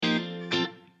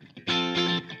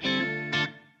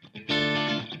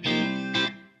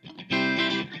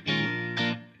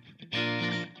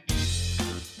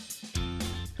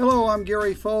I'm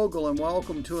Gary Fogle, and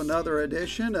welcome to another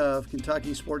edition of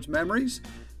Kentucky Sports Memories.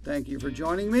 Thank you for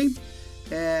joining me.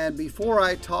 And before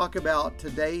I talk about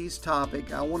today's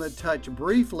topic, I want to touch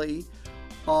briefly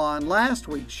on last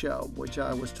week's show, which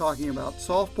I was talking about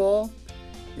softball,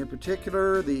 in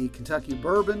particular the Kentucky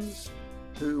Bourbons,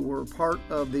 who were part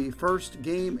of the first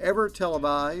game ever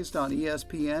televised on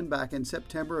ESPN back in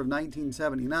September of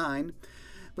 1979.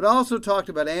 But I also talked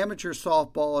about amateur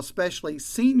softball, especially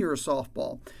senior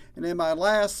softball. And in my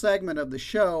last segment of the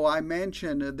show, I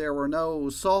mentioned that there were no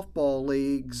softball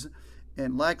leagues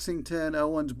in Lexington,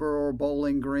 Owensboro,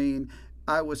 Bowling Green.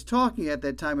 I was talking at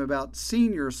that time about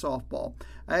senior softball.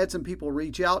 I had some people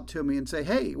reach out to me and say,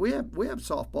 hey, we have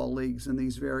softball leagues in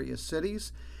these various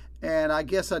cities. And I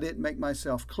guess I didn't make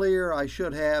myself clear. I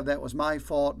should have. That was my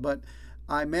fault. But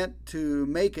I meant to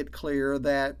make it clear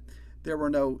that there were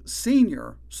no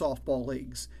senior softball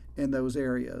leagues in those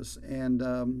areas.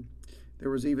 And there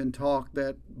was even talk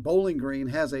that Bowling Green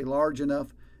has a large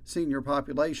enough senior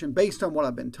population, based on what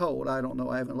I've been told. I don't know,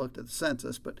 I haven't looked at the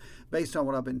census, but based on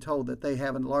what I've been told, that they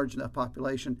have a large enough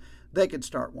population, they could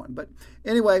start one. But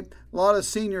anyway, a lot of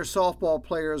senior softball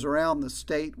players around the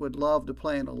state would love to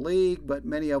play in a league, but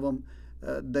many of them,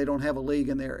 they don't have a league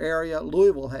in their area.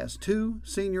 Louisville has 2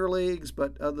 senior leagues,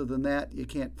 but other than that, you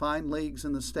can't find leagues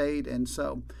in the state. And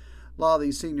so a lot of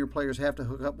these senior players have to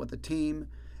hook up with a team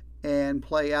and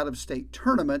play out-of-state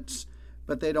tournaments,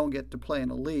 but they don't get to play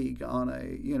in a league on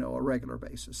a regular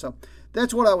basis. So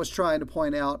that's what I was trying to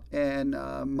point out, and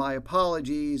my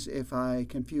apologies if I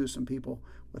confused some people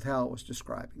with how I was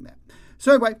describing that.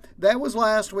 So anyway, that was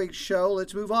last week's show.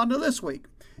 Let's move on to this week.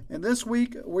 And this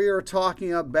week we are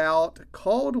talking about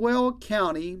Caldwell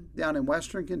County down in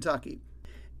western Kentucky.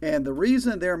 And the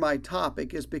reason they're my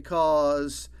topic is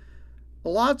because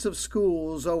lots of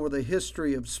schools over the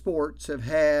history of sports have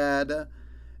had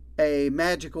a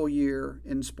magical year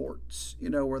in sports,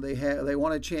 where they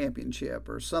won a championship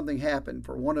or something happened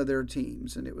for one of their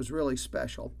teams, and it was really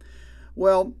special.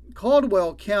 Well,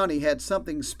 Caldwell County had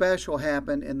something special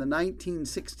happen in the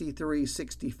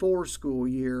 1963-64 school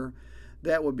year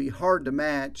that would be hard to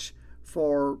match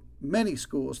for many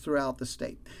schools throughout the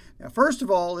state. Now, first of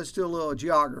all, let's do a little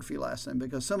geography lesson,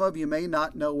 because some of you may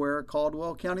not know where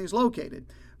Caldwell County is located.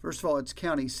 First of all, its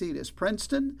county seat is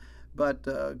Princeton, but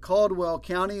Caldwell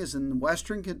County is in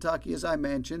western Kentucky, as I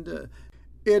mentioned.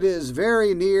 It is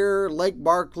very near Lake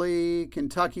Barkley,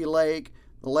 Kentucky Lake,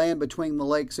 the land between the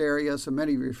lakes area, so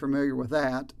many of you are familiar with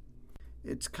that.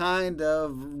 It's kind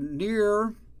of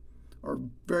near, or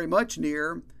very much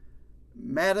near,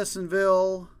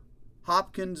 Madisonville,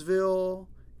 Hopkinsville,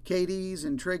 Cadiz,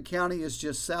 and Trigg County is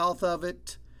just south of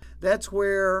it. That's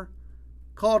where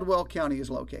Caldwell County is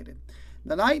located.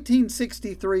 The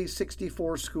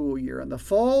 1963-64 school year, in the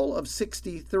fall of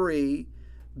 63,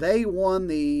 they won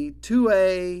the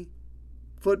 2A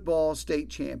football state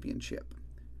championship,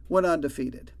 went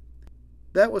undefeated.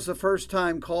 That was the first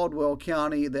time Caldwell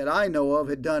County that I know of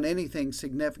had done anything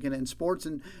significant in sports,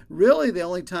 and really the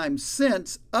only time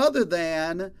since, other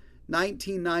than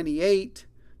 1998,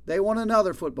 they won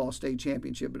another football state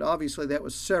championship, but obviously that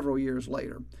was several years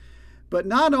later. But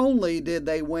not only did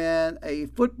they win a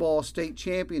football state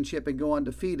championship and go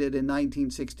undefeated in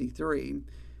 1963,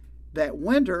 that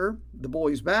winter, the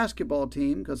boys basketball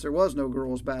team, because there was no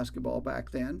girls basketball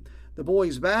back then, the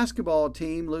boys basketball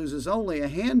team loses only a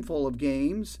handful of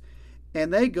games,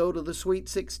 and they go to the Sweet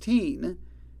 16.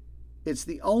 It's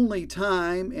the only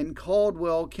time in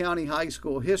Caldwell County High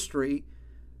School history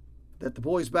that the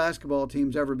boys basketball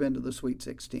team's ever been to the Sweet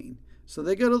 16. So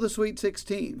they go to the Sweet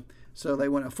 16. So they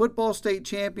win a football state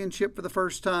championship for the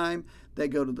first time. They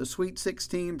go to the Sweet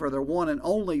 16 for their one and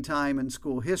only time in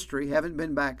school history. Haven't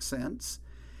been back since.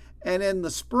 And in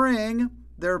the spring,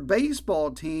 their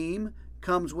baseball team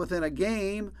comes within a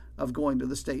game of going to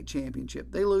the state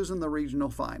championship. They lose in the regional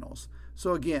finals.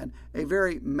 So again, a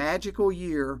very magical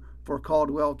year for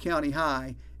Caldwell County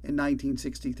High in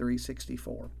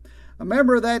 1963-64. A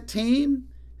member of that team,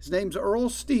 his name's Earl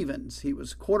Stevens. He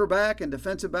was quarterback and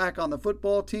defensive back on the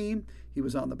football team. He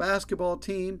was on the basketball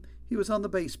team. He was on the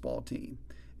baseball team.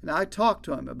 And I talked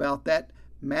to him about that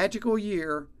magical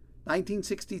year,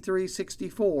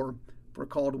 1963-64, for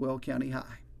Caldwell County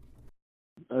High.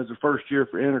 It was the first year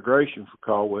for integration for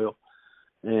Caldwell,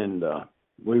 and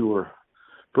we were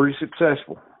pretty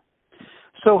successful.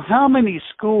 So how many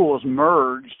schools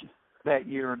merged that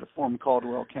year to form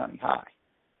Caldwell County High?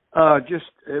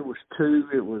 It was 2.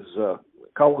 It was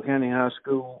Caldwell County High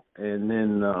School and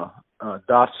then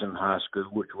Dotson High School,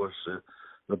 which was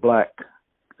the black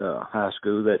high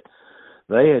school that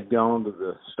they had gone to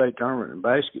the state tournament in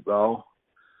basketball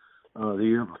the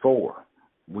year before.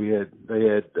 they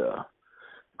had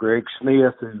Greg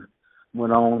Smith, who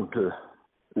went on to,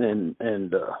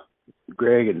 and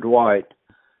Greg and Dwight,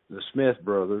 the Smith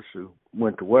brothers, who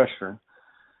went to Western,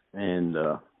 and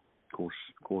of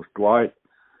course Dwight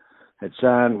had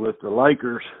signed with the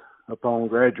Lakers upon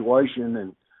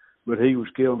graduation, but he was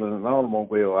killed in an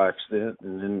automobile accident,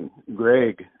 and then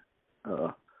Greg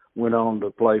went on to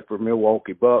play for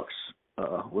Milwaukee Bucks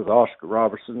with Oscar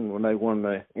Robertson when they won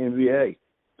the NBA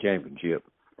championship.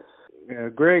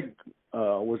 Greg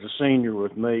was a senior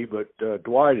with me, but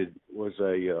Dwight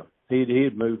he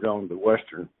had moved on to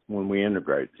Western when we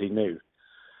integrated. He knew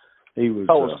he was.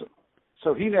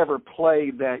 So he never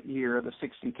played that year, the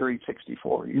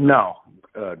 63-64 year. No,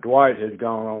 Dwight had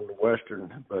gone on to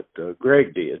Western, but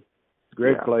Greg did.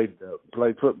 Greg played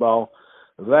football.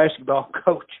 The basketball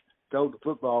coach told the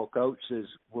football coach, says,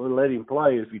 "We'll let him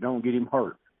play if you don't get him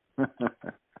hurt."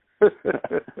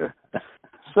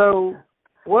 So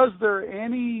was there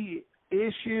any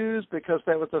issues, because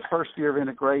that was the first year of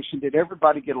integration? Did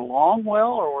everybody get along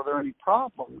well, or were there any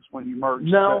problems when you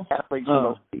merged the athletes in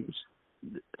those teams?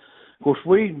 Of course,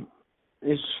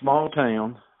 it's a small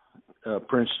town,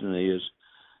 Princeton is,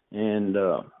 and,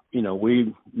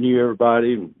 we knew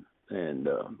everybody, and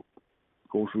of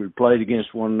course, we played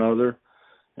against one another,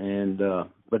 and,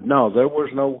 but no, there were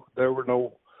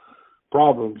no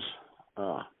problems,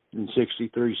 in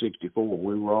 63, 64.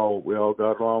 We all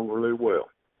got along really well.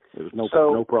 There was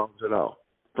no problems at all.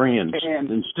 Friends,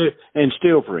 and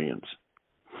still friends.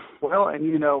 Well, and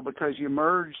because you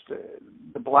merged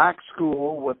the black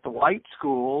school with the white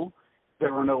school,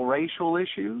 there were no racial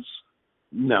issues?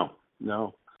 No.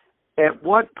 At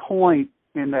what point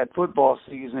in that football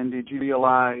season did you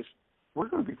realize we're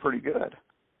going to be pretty good?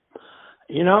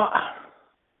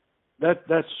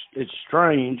 It's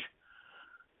strange,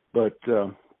 but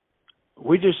I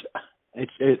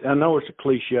know it's a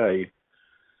cliche,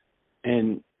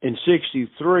 and in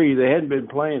 63 they hadn't been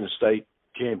playing the state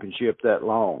championship that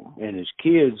long, and as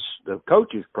kids, the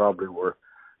coaches probably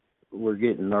were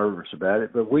getting nervous about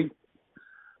it, but we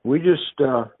just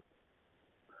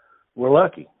were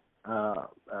lucky.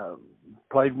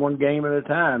 Played one game at a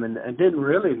time, and didn't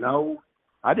really know.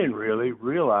 I didn't really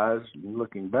realize,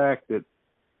 looking back, that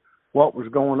what was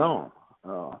going on.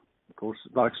 Of course,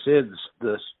 like I said,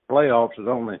 the playoffs had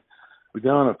only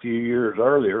begun a few years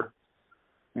earlier,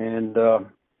 and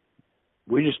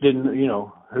we just didn't,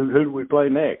 who do we play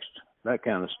next? That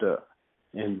kind of stuff.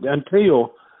 And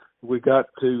until we got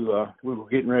to, we were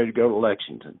getting ready to go to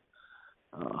Lexington.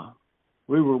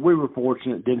 We were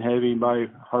fortunate, didn't have anybody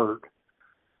hurt.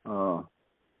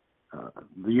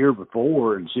 The year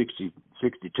before, in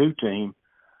 62 team,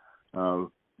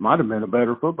 might have been a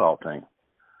better football team,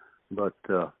 but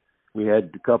we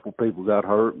had a couple people got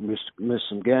hurt, missed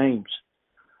some games,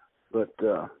 but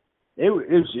it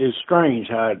was strange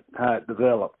how it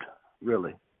developed,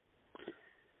 really.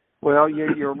 Well,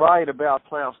 you're right about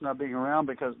playoffs not being around,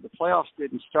 because the playoffs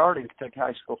didn't start in Kentucky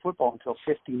high school football until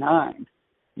 59.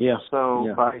 Yeah.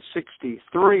 So by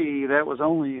 63, that was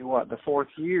only, the fourth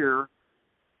year?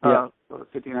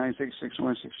 59, 66,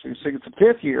 61, 62, it's the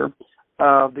fifth year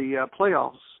of the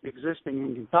playoffs existing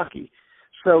in Kentucky.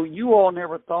 So you all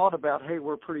never thought about, hey,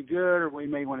 we're pretty good, or we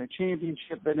may win a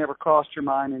championship. That never crossed your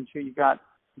mind until you got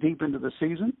deep into the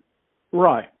season?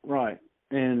 Right.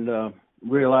 And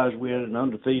realized we had an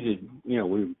undefeated,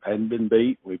 we hadn't been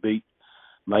beat. We beat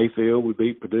Mayfield, we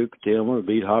beat Paducah-Tillman, we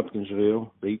beat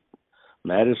Hopkinsville, beat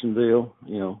Madisonville,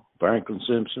 Franklin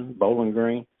Simpson, Bowling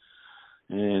Green.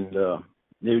 And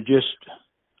it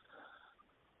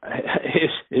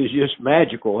was just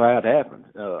magical how it happened.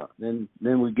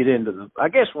 Then we get into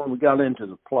when we got into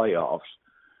the playoffs,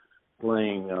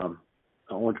 playing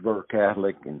Orangeburg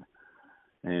Catholic and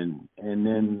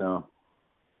then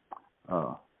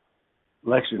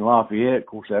Lexington Lafayette. Of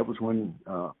course, that was when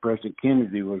President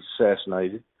Kennedy was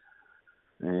assassinated,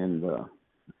 and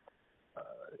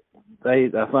I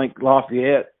think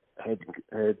Lafayette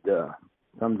had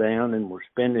come down and were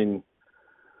spending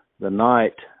the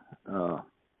night,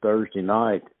 Thursday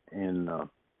night, in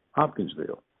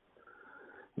Hopkinsville.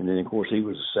 And then, of course, he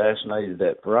was assassinated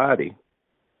that Friday.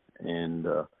 And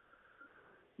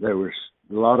there was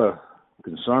a lot of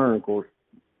concern. Of course,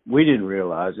 we didn't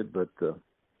realize it, but the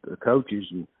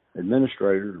coaches and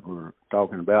administrators were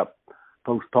talking about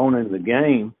postponing the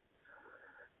game.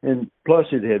 And plus,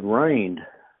 it had rained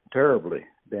terribly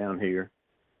down here,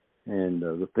 and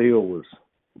the field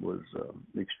was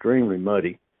extremely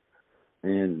muddy.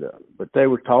 And but they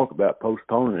would talk about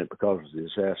postponing it because of the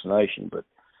assassination. But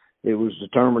it was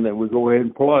determined that we go ahead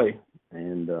and play,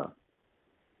 and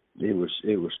it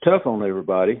was tough on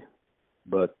everybody.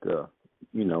 But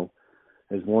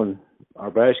as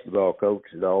our basketball coach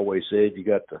had always said,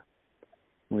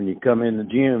 when you come in the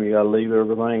gym, you got to leave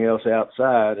everything else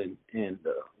outside, and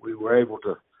we were able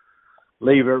to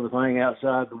leave everything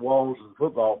outside the walls of the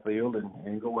football field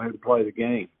and go ahead and play the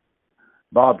game.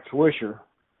 Bob Swisher,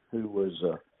 who was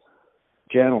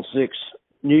Channel 6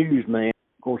 newsman,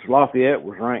 of course, Lafayette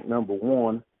was ranked number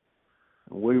 1,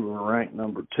 and we were ranked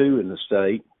number 2 in the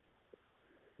state,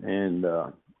 and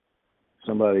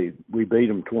we beat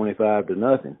them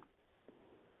 25-0,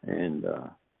 and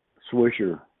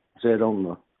Swisher said on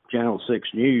the Channel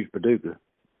 6 News, Paducah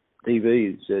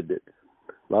TV, said that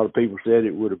a lot of people said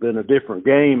it would have been a different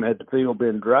game had the field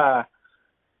been dry.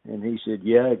 And he said,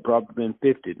 yeah, it'd probably been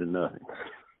 50-0.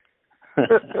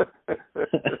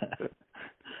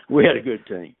 We had a good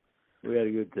team.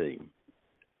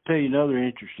 Tell you another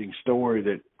interesting story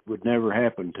that would never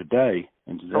happen today.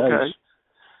 In today's,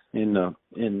 in the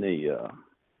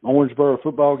Owensboro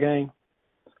football game,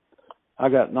 I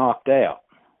got knocked out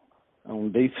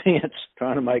on defense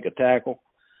trying to make a tackle,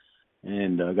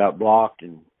 and got blocked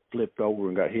and flipped over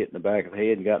and got hit in the back of the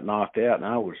head and got knocked out.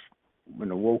 And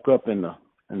when I woke up in the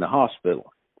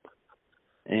hospital,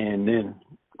 and then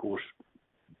of course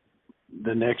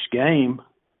the next game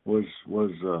was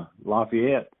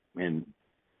Lafayette, and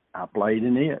I played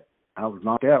in it. I was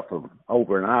knocked out for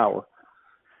over an hour.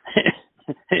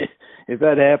 If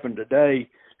that happened today,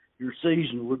 your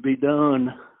season would be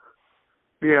done.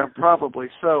 Yeah, probably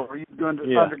so. Are you going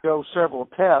to undergo several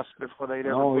tests before they'd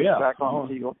ever put you back on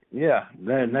the field? Yeah.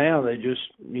 Now they just,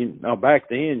 back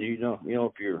then, if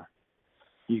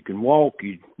you can walk,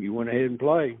 you went ahead and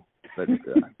played. But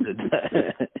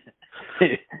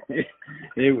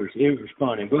it was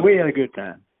funny. But we had a good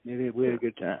time. We had a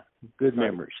good time. Good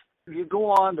memories. You go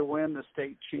on to win the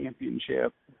state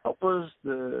championship. What was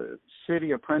the city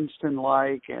of Princeton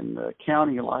like and the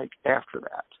county like after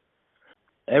that?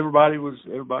 Everybody was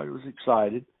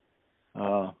excited.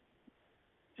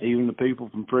 Even the people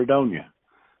from Fredonia,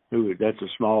 that's a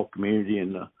small community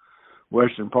in the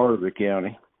western part of the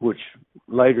county, which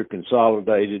later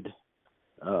consolidated.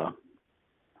 I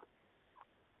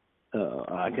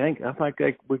think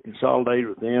we consolidated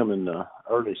with them in the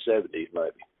early 70s,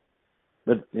 maybe.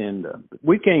 But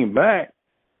we came back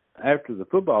after the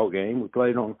football game. We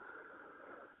played on,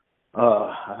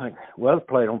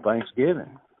 played on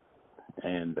Thanksgiving.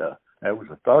 And that was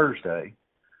a Thursday,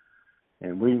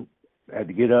 and we had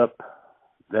to get up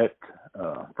that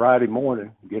Friday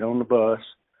morning, get on the bus,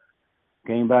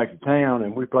 came back to town,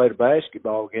 and we played a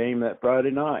basketball game that Friday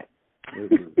night.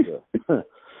 It was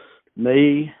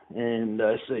me and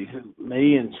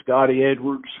Scotty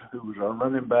Edwards, who was our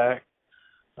running back,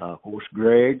 of course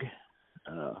Greg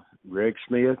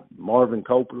Smith, Marvin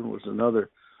Copeland was another,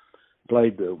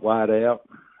 played the wide out,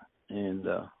 and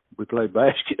we played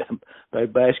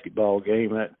basketball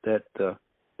game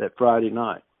that Friday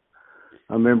night.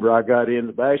 I remember I got in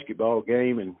the basketball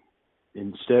game, and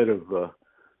instead of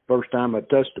first time I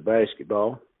touched the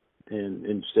basketball, and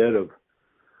instead of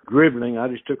dribbling, I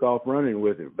just took off running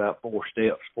with it about 4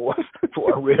 steps before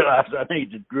I realized I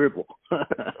needed to dribble.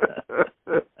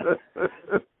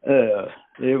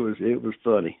 It was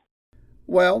funny.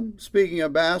 Well, speaking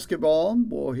of basketball,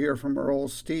 we'll hear from Earl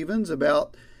Stevens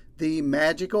about the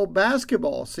magical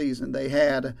basketball season they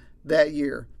had that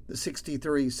year, the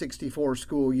 63-64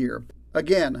 school year.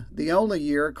 Again, the only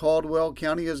year Caldwell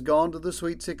County has gone to the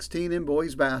Sweet 16 in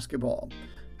boys basketball.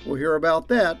 We'll hear about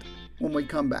that when we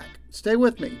come back. Stay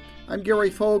with me. I'm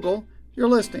Gary Fogle. You're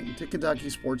listening to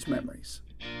Kentucky Sports Memories.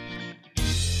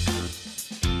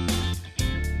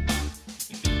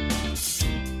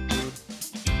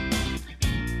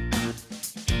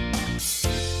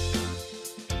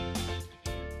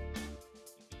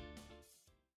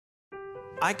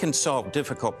 I can solve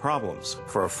difficult problems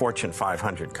for a Fortune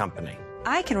 500 company.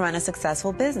 I can run a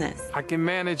successful business. I can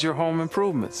manage your home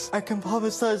improvements. I can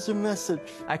publicize your message.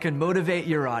 I can motivate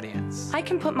your audience. I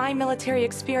can put my military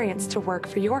experience to work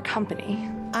for your company.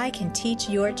 I can teach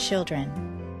your children.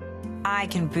 I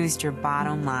can boost your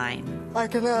bottom line. I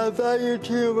can add value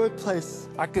to your workplace.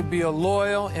 I could be a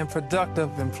loyal and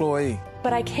productive employee.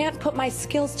 But I can't put my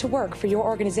skills to work for your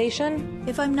organization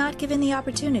if I'm not given the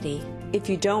opportunity. If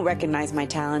you don't recognize my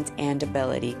talents and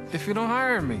ability. If you don't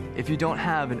hire me. If you don't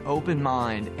have an open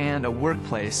mind and a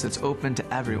workplace that's open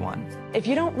to everyone. If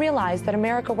you don't realize that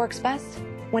America works best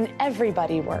when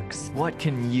everybody works. What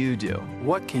can you do?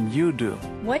 What can you do?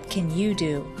 What can you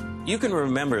do? you can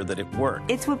remember that it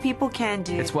worked. It's what people can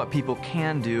do. It's what people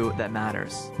can do that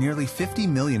matters. Nearly 50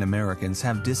 million Americans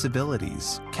have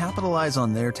disabilities. Capitalize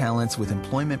on their talents with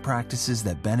employment practices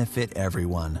that benefit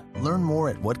everyone. Learn more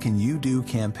at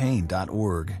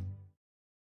whatcanyoudocampaign.org.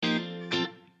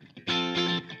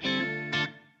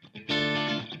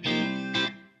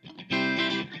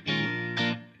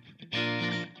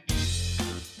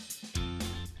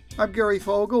 I'm Gary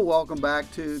Fogle. Welcome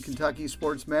back to Kentucky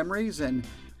Sports Memories, and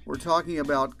we're talking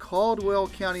about Caldwell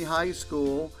County High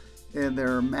School in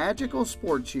their magical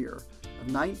sports year of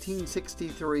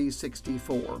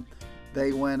 1963-64.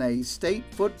 They win a state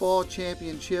football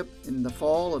championship in the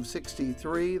fall of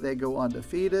 63. They go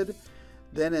undefeated.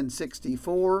 Then in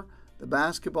 64, the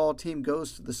basketball team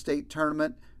goes to the state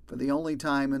tournament for the only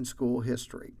time in school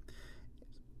history.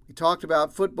 We talked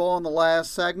about football in the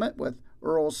last segment with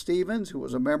Earl Stevens, who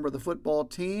was a member of the football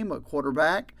team, a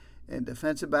quarterback and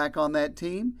defensive back on that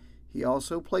team. He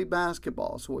also played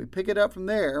basketball. So we pick it up from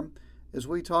there as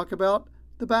we talk about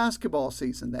the basketball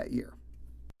season that year.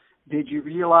 Did you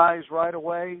realize right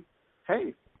away,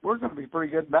 hey, we're going to be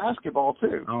pretty good in basketball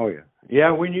too? Oh, yeah.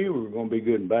 Yeah, we knew we were going to be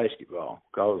good in basketball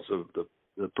because of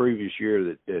the previous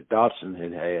year that Dotson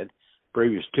had,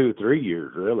 previous 2 or 3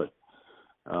 years, really.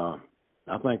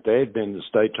 I think they had been to the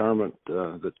state tournament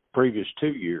the previous 2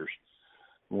 years,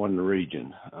 won the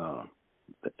region.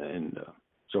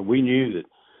 So we knew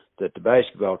that the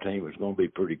basketball team was going to be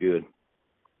pretty good.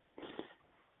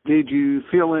 Did you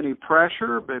feel any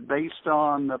pressure, but based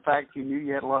on the fact you knew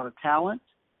you had a lot of talent?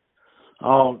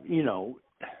 Oh,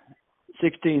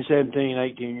 16, 17,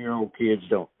 18-year-old kids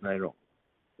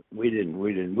we didn't.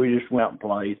 We just went out and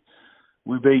played.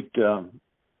 We beat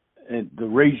and the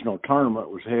regional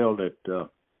tournament was held at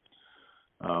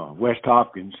West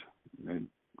Hopkins,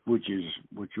 which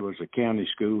was a county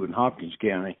school in Hopkins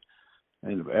County,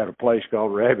 and at a place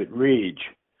called Rabbit Ridge.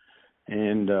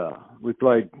 And we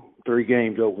played 3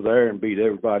 games over there and beat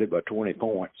everybody by 20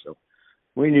 points. So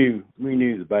we knew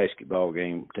the basketball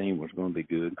team was going to be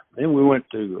good. Then we went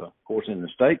to, of course, in the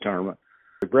state tournament,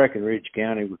 Breckenridge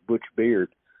County with Butch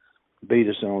Beard beat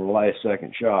us on the last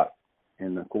second shot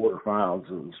in the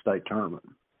quarterfinals of the state tournament.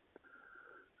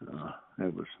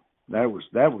 That was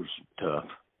tough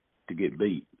to get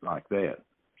beat like that,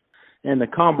 and the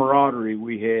camaraderie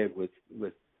we had with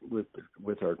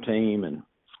our team and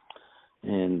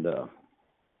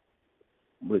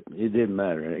it didn't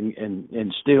matter,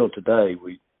 and still today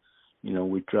we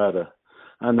try to.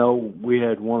 I know we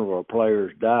had one of our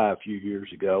players die a few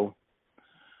years ago,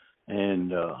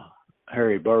 and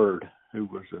Harry Bird, who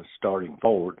was a starting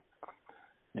forward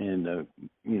and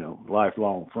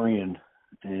lifelong friend,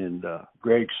 and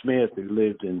Greg Smith, who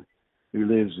lives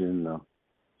in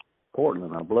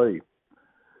Portland, I believe,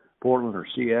 Portland or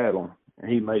Seattle,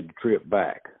 and he made the trip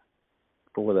back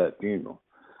for that funeral.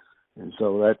 And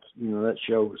so that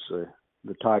shows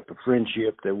the type of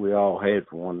friendship that we all had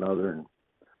for one another and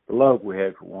the love we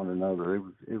had for one another.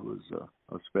 It was a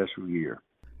special year.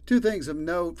 2 things of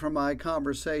note from my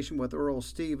conversation with Earl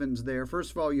Stevens there.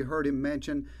 First of all, you heard him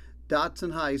mention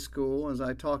Dotson High School, as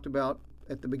I talked about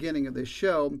at the beginning of this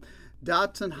show.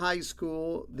 Dotson High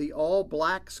School, the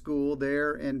all-black school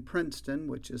there in Princeton,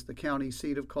 which is the county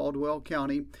seat of Caldwell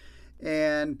County.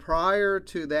 And prior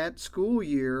to that school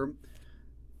year,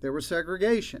 there was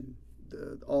segregation.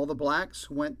 All the blacks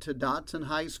went to Dotson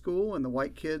High School, and the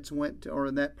white kids or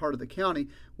in that part of the county,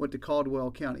 went to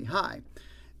Caldwell County High.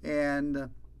 And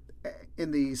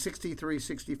in the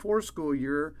 63-64 school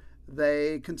year,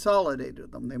 they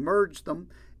consolidated them. They merged them,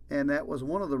 and that was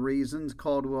one of the reasons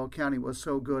Caldwell County was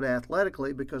so good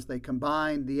athletically, because they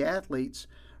combined the athletes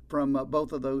from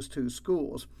both of those 2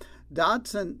 schools.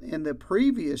 Dotson in the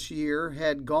previous year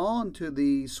had gone to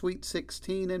the Sweet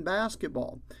 16 in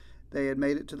basketball. They had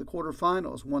made it to the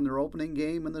quarterfinals, won their opening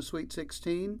game in the Sweet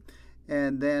 16,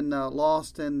 and then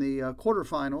lost in the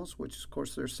quarterfinals, which is, of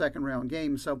course, their second round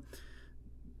game. So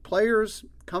players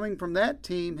coming from that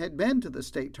team had been to the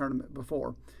state tournament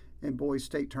before in boys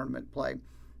state tournament play.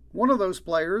 One of those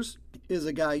players is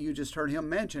a guy you just heard him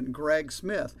mention, Greg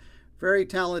Smith, very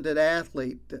talented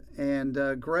athlete.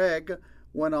 And Greg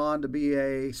went on to be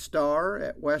a star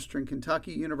at Western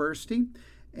Kentucky University,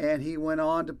 and he went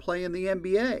on to play in the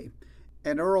NBA.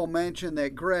 And Earl mentioned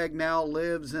that Greg now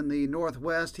lives in the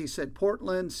Northwest. He said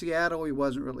Portland, Seattle, he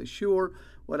wasn't really sure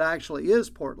what actually is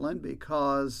Portland,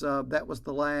 because that was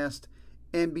the last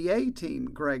NBA team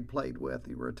Greg played with.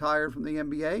 He retired from the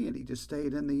NBA, and he just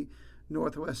stayed in the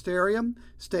Northwest area,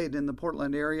 stayed in the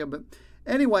Portland area. But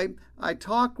anyway, I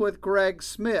talked with Greg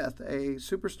Smith, a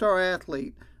superstar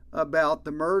athlete about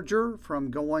the merger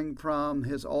from going from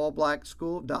his all-black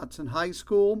school, Dotson High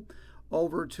School,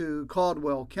 over to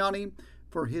Caldwell County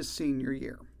for his senior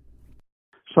year.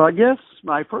 So I guess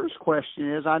my first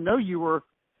question is, I know you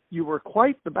were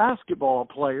quite the basketball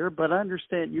player, but I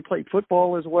understand you played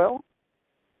football as well?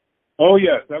 Oh,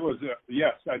 yes,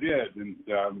 yes, I did. And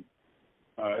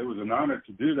it was an honor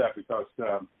to do that because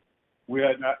I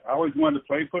always wanted to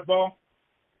play football,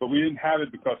 but we didn't have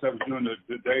it because that was during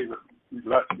the days of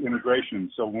less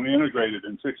integration. So when we integrated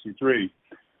in '63,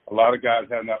 a lot of guys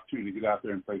had an opportunity to get out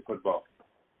there and play football.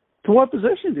 So what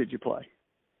position did you play?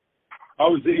 I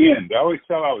was the end. I always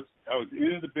tell I was the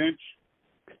end of the bench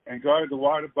and guarded the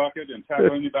water bucket and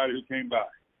tackled anybody who came by.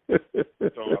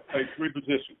 So I played 3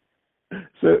 positions.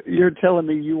 So you're telling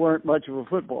me you weren't much of a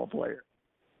football player?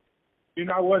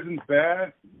 I wasn't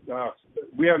bad.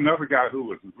 We had another guy who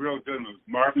was real good. It was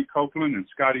Marvin Copeland and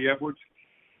Scotty Edwards.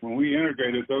 When we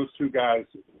integrated, those 2 guys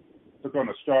took on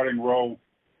a starting role.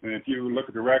 And if you look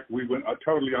at the record, we went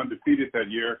totally undefeated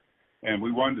that year, and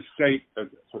we won the state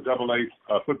for AA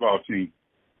football team.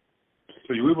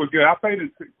 So we were good. I played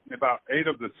in about 8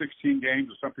 of the 16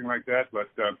 games or something like that, but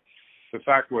the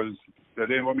fact was that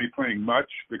they didn't want me playing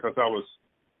much because I was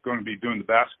going to be doing the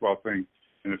basketball thing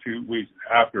in a few weeks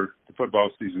after the football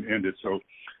season ended. So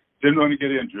didn't want to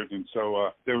get injured, and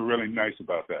so they were really nice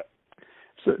about that.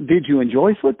 So did you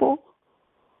enjoy football?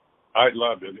 I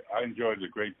loved it. I enjoyed it a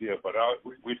great deal, but I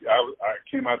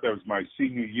came out there, it was my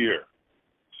senior year,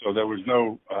 so there was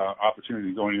no opportunity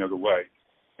to go any other way.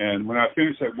 And when I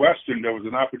finished at Western, there was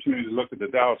an opportunity to look at the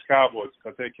Dallas Cowboys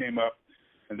because they came up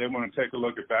and they want to take a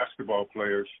look at basketball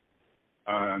players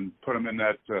and put them in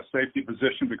that safety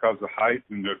position because of the height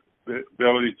and the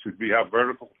ability to have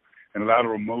vertical and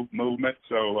lateral movement.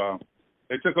 So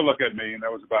they took a look at me, and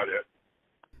that was about it.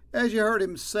 As you heard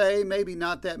him say, maybe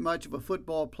not that much of a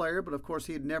football player, but of course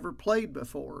he had never played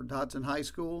before. Dotson High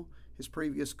School, his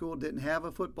previous school, didn't have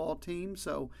a football team,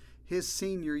 so his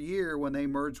senior year when they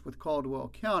merged with Caldwell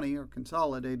County or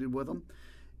consolidated with them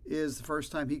is the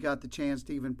first time he got the chance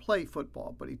to even play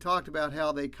football. But he talked about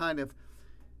how they kind of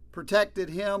protected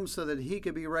him so that he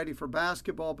could be ready for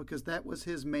basketball because that was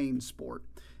his main sport.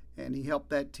 And he helped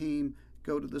that team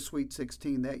go to the Sweet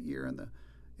 16 that year in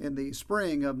the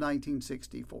spring of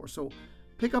 1964. So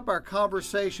pick up our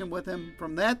conversation with him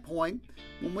from that point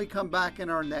when we come back in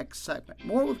our next segment.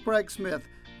 More with Greg Smith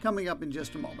coming up in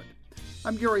just a moment.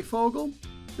 I'm Gary Fogle.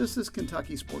 This is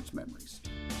Kentucky Sports Memories.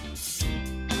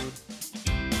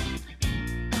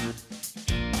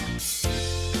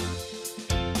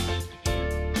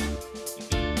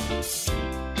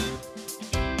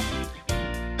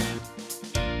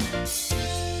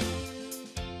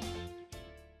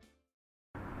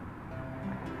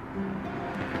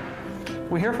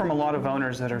 We hear from a lot of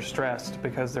owners that are stressed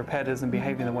because their pet isn't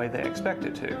behaving the way they expect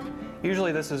it to.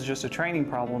 Usually this is just a training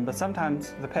problem, but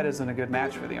sometimes the pet isn't a good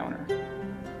match for the owner.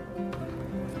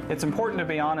 It's important to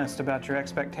be honest about your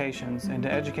expectations and to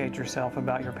educate yourself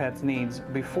about your pet's needs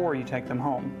before you take them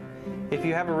home. If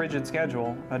you have a rigid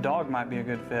schedule, a dog might be a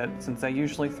good fit since they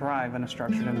usually thrive in a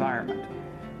structured environment.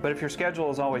 But if your schedule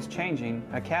is always changing,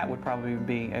 a cat would probably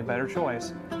be a better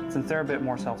choice since they're a bit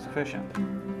more self-sufficient.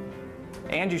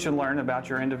 And you should learn about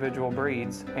your individual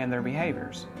breeds and their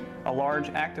behaviors. A large,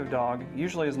 active dog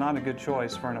usually is not a good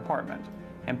choice for an apartment,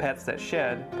 and pets that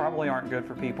shed probably aren't good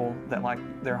for people that like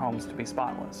their homes to be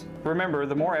spotless. Remember,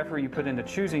 the more effort you put into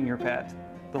choosing your pet,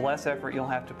 the less effort you'll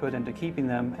have to put into keeping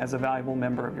them as a valuable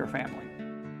member of your family.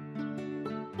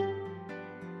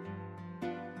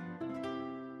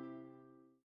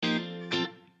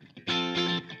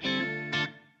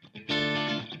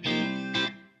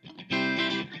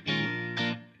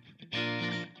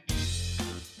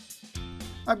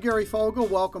 I'm Gary Fogle.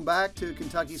 Welcome back to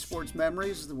Kentucky Sports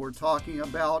Memories. We're talking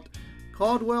about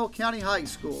Caldwell County High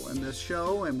School in this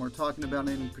show, and we're talking about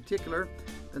in particular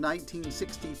the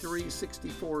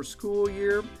 1963-64 school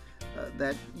year.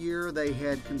 That year they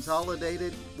had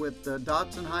consolidated with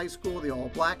Dotson High School, the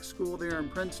all-black school there in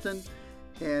Princeton,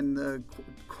 and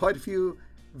quite a few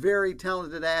very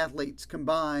talented athletes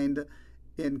combined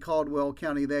in Caldwell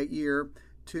County that year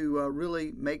to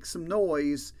really make some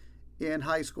noise in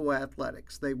high school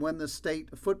athletics. They won the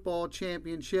state football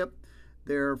championship,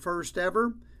 their first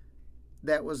ever.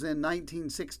 That was in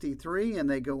 1963, and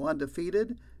they go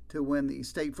undefeated to win the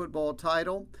state football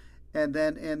title. And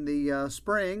then in the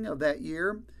spring of that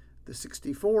year, the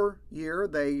 64 year,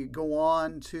 they go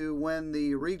on to win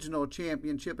the regional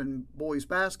championship in boys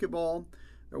basketball.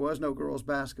 There was no girls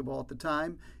basketball at the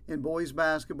time, in boys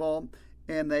basketball,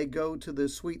 and they go to the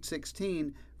Sweet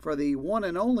 16 for the one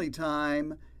and only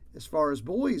time as far as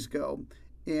boys go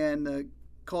in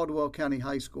Caldwell County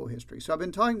High School history. So I've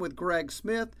been talking with Greg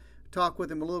Smith, talked with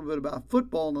him a little bit about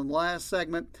football in the last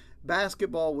segment.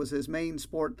 Basketball was his main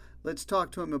sport. Let's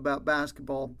talk to him about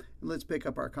basketball, and let's pick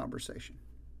up our conversation.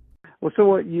 Well,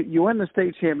 so you win the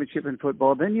state championship in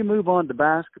football, then you move on to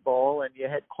basketball, and you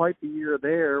had quite the year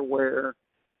there where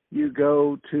you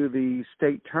go to the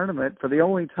state tournament for the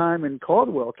only time in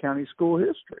Caldwell County school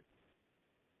history.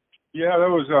 Yeah, that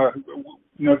was,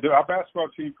 our basketball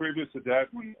team previous to that,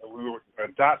 when we were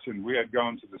at Dotson, we had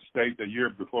gone to the state the year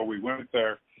before we went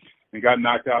there and got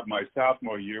knocked out my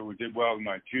sophomore year. We did well in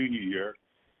my junior year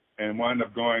and wound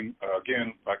up going,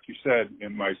 again, like you said,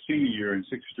 in my senior year in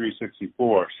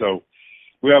 63-64. So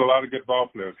we had a lot of good ball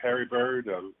players. Harry Bird,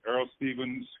 Earl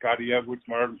Stevens, Scotty Edwards,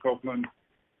 Marvin Copeland,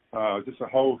 just a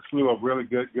whole slew of really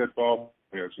good ball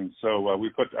players. And so we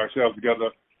put ourselves together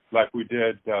like we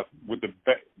did with the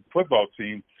football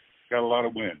team. Got a lot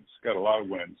of wins.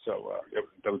 So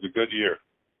that was a good year.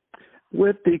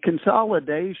 With the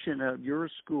consolidation of your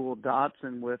school,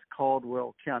 Dotson, with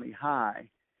Caldwell County High,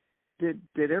 did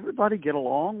everybody get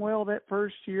along well that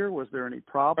first year? Was there any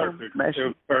problem? Perfect. It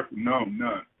was perfect. No,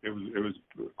 none. It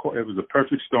was a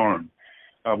perfect storm.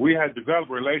 We had developed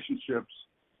relationships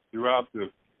throughout the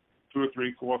 2 or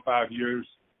 3, 4 or 5 years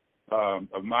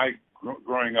of my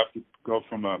growing up to go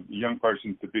from a young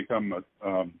person to become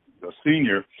a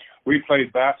senior. We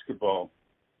played basketball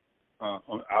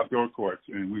on outdoor courts,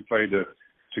 and we played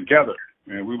together.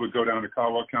 And we would go down to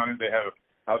Caldwell County. They had an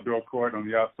outdoor court on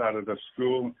the outside of the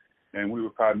school, and we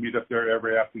would probably meet up there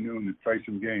every afternoon and play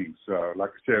some games.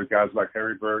 Like I said, guys like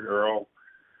Harry Bird, Earl,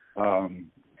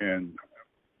 and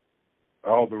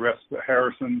all the rest of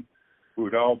Harrison, who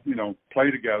would all,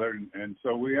 play together. And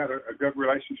so we had a good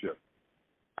relationship.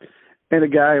 And a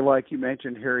guy like you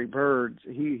mentioned, Harry Bird,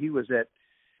 he was at,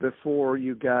 before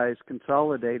you guys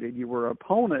consolidated, you were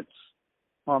opponents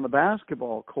on the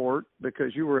basketball court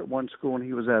because you were at one school and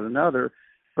he was at another.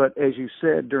 But as you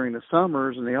said, during the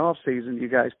summers and the off season, you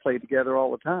guys played together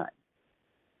all the time.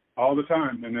 All the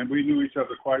time, and then we knew each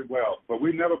other quite well. But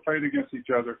we never played against each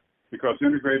other because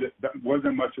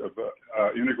wasn't much of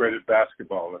integrated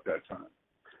basketball at that time.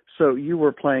 So you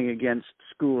were playing against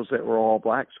schools that were all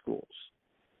black schools?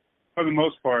 For the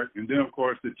most part, and then, of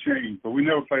course, it changed. But we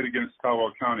never played against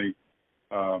Caldwell County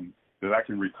that I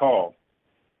can recall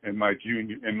in my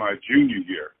junior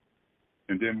year.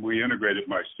 And then we integrated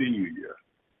my senior year.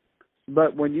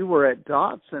 But when you were at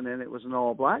Dotson and it was an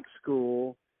all-black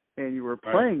school and you were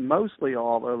playing mostly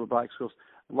all over black schools,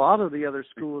 a lot of the other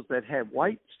schools that had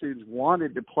white students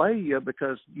wanted to play you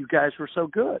because you guys were so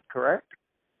good, correct?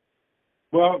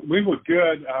 Well, we were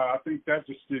good. I think that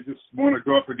you just want to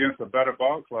go up against a better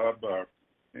ball club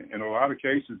in a lot of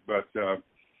cases. But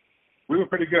we were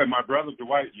pretty good. My brother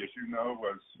Dwight, as you know,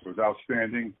 was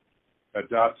outstanding at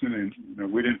Dotson,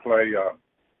 and we didn't play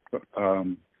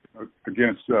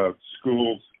against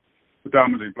schools,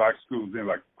 predominantly black schools in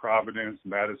like Providence,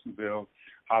 Madisonville,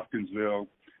 Hopkinsville,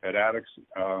 at Attucks.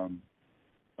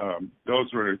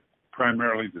 Those were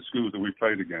primarily the schools that we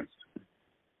played against.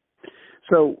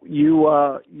 So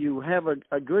you have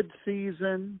a good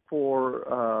season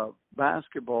for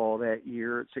basketball that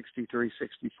year at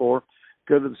 63-64.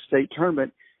 Go to the state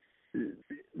tournament.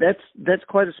 That's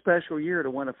quite a special year to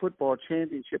win a football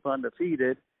championship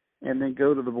undefeated, and then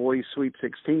go to the boys' Sweet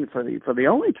 16 for the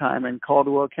only time in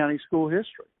Caldwell County school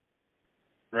history.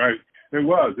 Right, it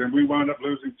was, and we wound up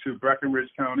losing to Breckenridge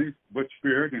County, Butch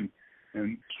Beard,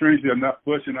 and strangely enough,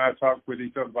 Butch and I talked with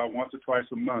each other about once or twice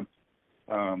a month.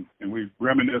 And we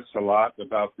reminisced a lot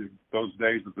about those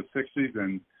days of the 60s,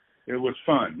 and it was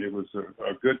fun. It was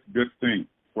a good thing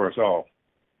for us all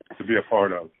to be a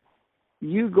part of.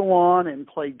 You go on and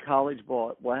played college ball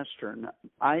at Western.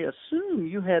 I assume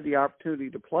you had the opportunity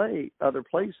to play other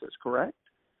places, correct?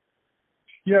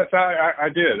 Yes, I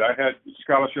did. I had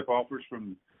scholarship offers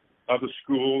from other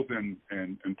schools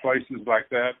and places like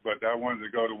that, but I wanted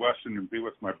to go to Western and be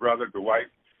with my brother, Dwight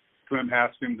Clem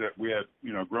Haskins, that we had,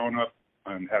 grown up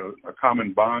and had a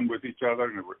common bond with each other.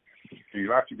 And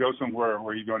you have to go somewhere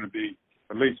where you're going to be,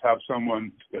 at least have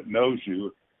someone that knows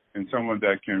you and someone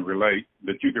that you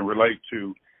can relate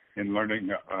to in learning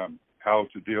how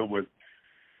to deal with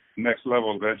next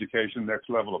level of education, next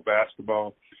level of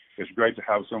basketball. It's great to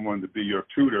have someone to be your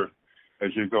tutor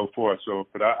as you go forth. So,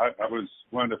 but I was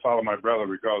wanting to follow my brother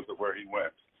regardless of where he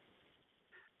went.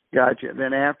 Gotcha.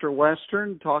 Then after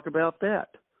Western, talk about that.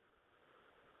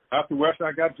 After Western,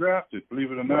 I got drafted.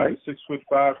 Believe it or not,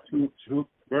 6'5",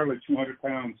 barely 200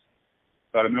 pounds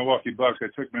by the Milwaukee Bucks. They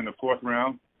took me in the 4th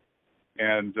round,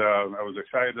 and I was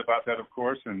excited about that, of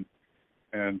course. And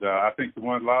I think a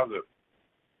lot of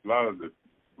the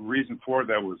reason for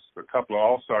that was a couple of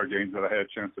all-star games that I had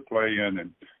a chance to play in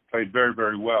and played very,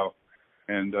 very well.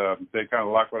 And they kind of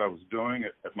liked what I was doing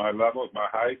at my level, at my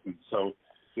height. And so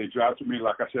they drafted me,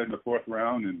 like I said, in the 4th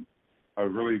round, and I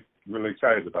was really, really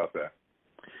excited about that.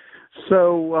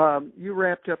 So you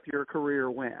wrapped up your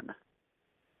career when?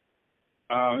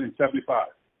 In 75.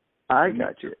 I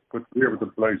got you. Here with the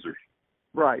Blazers.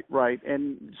 Right.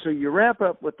 And so you wrap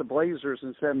up with the Blazers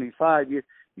in 75.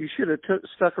 You should have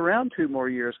stuck around 2 more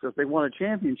years because they won a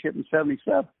championship in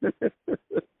 77.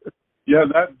 Yeah,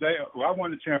 I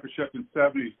won the championship in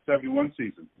 70-71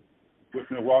 season with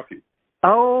Milwaukee.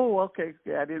 Oh, okay.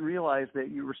 Yeah, I didn't realize that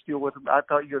you were still with them. I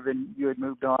thought you had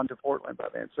moved on to Portland by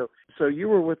then. So you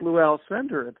were with Lou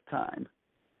Alcindor at the time.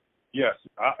 Yes,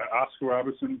 Oscar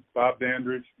Robertson, Bob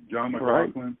Dandridge, John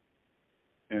McLaughlin,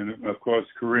 and of course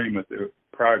Kareem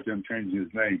prior to him changing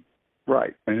his name.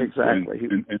 Right, exactly.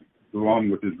 And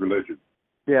along with his religion.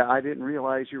 Yeah, I didn't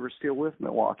realize you were still with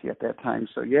Milwaukee at that time.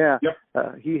 So yeah, yep.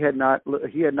 He had not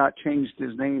changed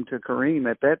his name to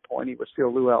Kareem at that point. He was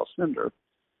still Lou Alcindor.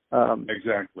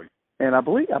 Exactly. And I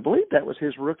believe that was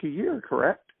his rookie year,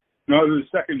 correct? No, it was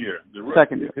the second year.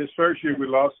 Second year. His first year we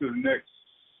lost to the Knicks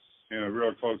in a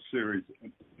real close series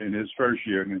in his first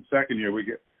year, and in the second year we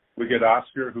get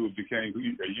Oscar, who became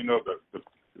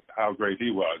how great he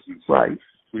was. And so right.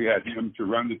 We had him to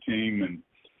run the team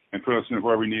and put us in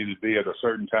where we needed to be at a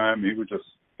certain time. He was just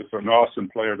an awesome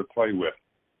player to play with.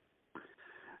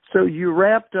 So you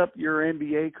wrapped up your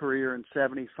NBA career in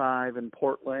 75 in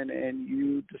Portland, and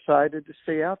you decided to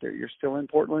stay out there. You're still in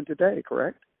Portland today,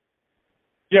 correct?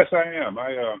 Yes, I am.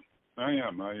 I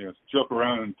am. I joke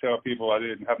around and tell people I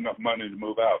didn't have enough money to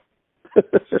move out.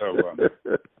 So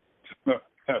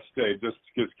I stayed.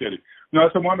 Just kidding. No,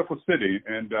 it's a wonderful city,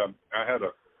 and I had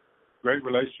a great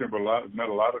relationship with met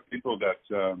a lot of people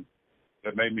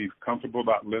that made me comfortable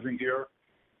about living here.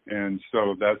 And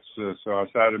so so I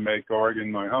decided to make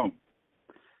Oregon my home.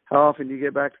 How often do you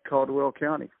get back to Caldwell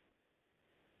County?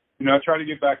 I try to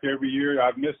get back every year.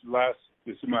 I've missed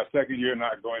this is my second year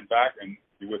not going back, and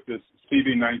with this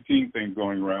CV-19 thing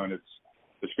going around,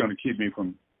 it's going to keep me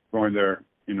from going there.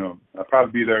 I'll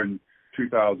probably be there in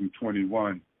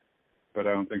 2021, but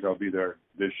I don't think I'll be there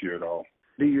this year at all.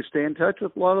 Do you stay in touch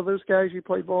with a lot of those guys you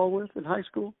played ball with in high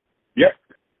school? Yep.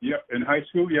 In high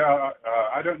school,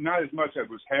 I don't, not as much as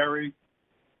was Harry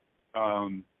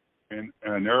and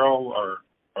Earl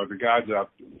are the guys that I've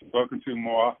spoken to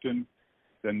more often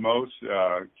than most.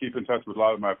 Keep in touch with a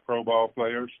lot of my pro ball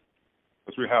players,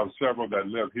 because we have several that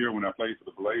live here when I played for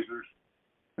the Blazers.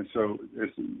 And so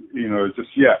it's just,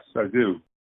 yes, I do.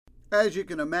 As you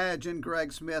can imagine,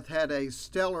 Greg Smith had a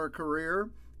stellar career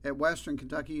at Western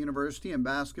Kentucky University in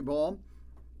basketball.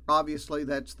 Obviously,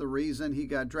 that's the reason he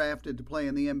got drafted to play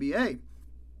in the NBA.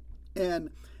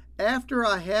 And after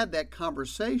I had that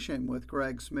conversation with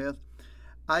Greg Smith,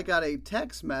 I got a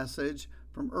text message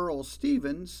from Earl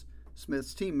Stevens,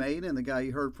 Smith's teammate and the guy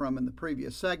you heard from in the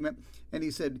previous segment. And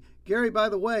he said, "Gary, by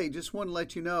the way, just want to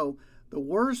let you know, the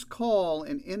worst call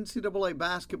in NCAA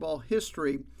basketball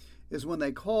history is when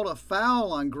they called a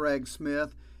foul on Greg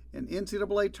Smith in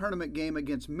NCAA tournament game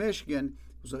against Michigan.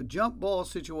 It was a jump ball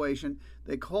situation.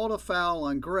 They called a foul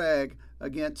on Greg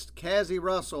against Cazzie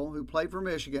Russell, who played for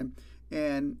Michigan.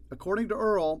 And according to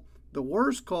Earl, the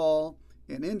worst call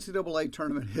in NCAA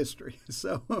tournament history."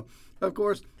 So, of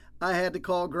course, I had to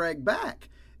call Greg back,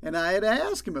 and I had to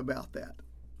ask him about that.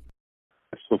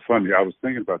 It's so funny. I was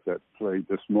thinking about that play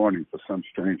this morning for some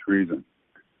strange reason.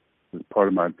 It was part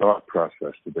of my thought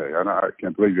process today. And I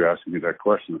can't believe you're asking me that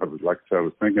question. I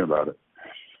was thinking about it.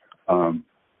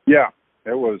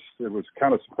 It was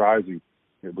kind of surprising.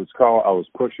 It was called, I was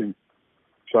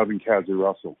shoving Cazzie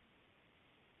Russell.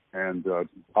 And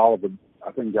Oliver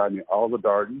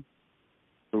Darden,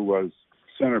 who was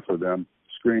center for them,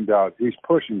 screamed out, "He's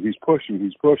pushing, he's pushing,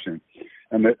 he's pushing."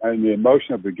 And the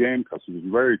emotion of the game, because it was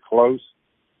very close,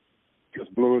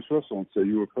 just blew his whistle and said,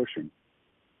 "You were pushing."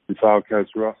 He fouled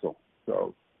Cazzie Russell,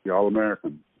 so the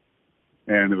All-American.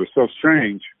 And it was so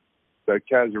strange that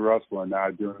Cazzie Russell and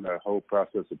I, during that whole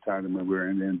process of time when we were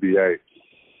in the NBA,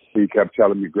 he kept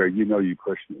telling me, "Greg, you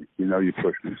pushed me. You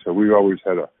pushed me." So we always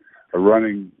had a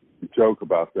running joke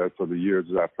about that for the years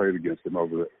that I played against him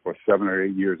for 7 or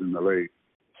 8 years in the league.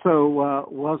 So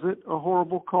was it a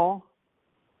horrible call?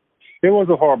 It was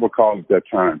a horrible call at that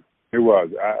time. It was.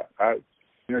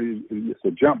 It's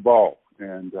a jump ball,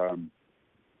 and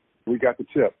we got the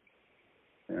tip,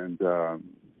 and I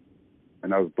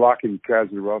was blocking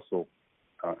Cazzie Russell.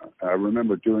 I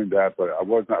remember doing that, but I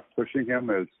was not pushing him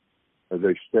as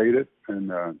they stated,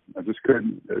 and I just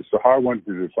couldn't. It's a hard one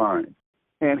to define.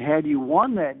 And had you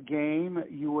won that game,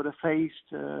 you would have faced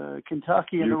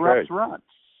Kentucky in the Reps Run.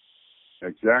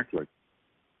 Exactly.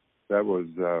 That was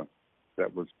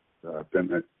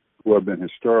would have been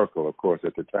historical, of course,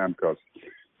 at the time, because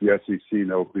the SEC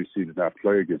and OPC did not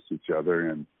play against each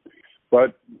other.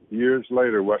 But years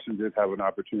later, Western did have an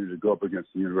opportunity to go up against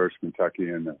the University of Kentucky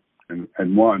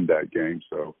and won that game.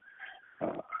 So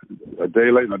a day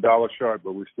late and a dollar short,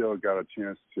 but we still got a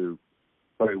chance to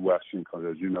play Western, because,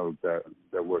 as you know, that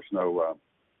there was no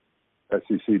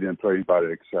SEC didn't play anybody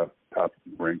except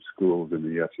top-ranked schools in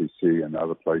the SEC and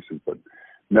other places, but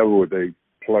never would they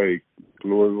play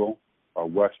Louisville or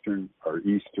Western or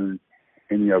Eastern,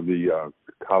 any of the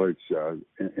college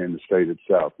in the state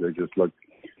itself. They just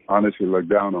honestly looked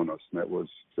down on us, and that was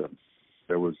a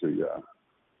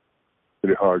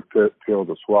pretty hard pill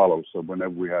to swallow. So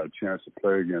whenever we had a chance to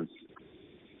play against,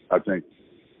 I think,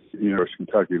 University of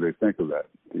Kentucky, they think of that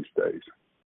these days.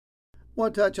 I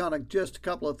want to touch on just a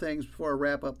couple of things before I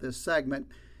wrap up this segment.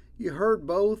 You heard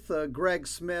both Greg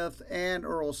Smith and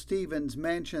Earl Stevens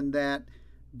mention that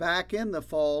back in the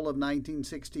fall of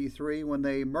 1963, when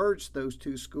they merged those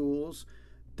two schools,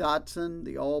 Dotson,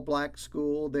 the all-black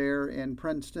school there in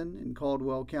Princeton in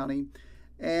Caldwell County,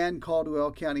 and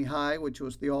Caldwell County High, which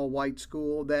was the all-white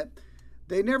school, that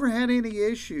they never had any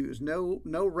issues, no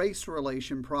race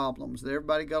relation problems.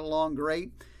 Everybody got along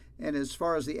great. And as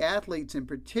far as the athletes in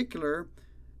particular,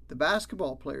 the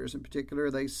basketball players in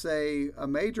particular, they say a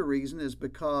major reason is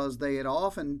because they had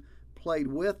often played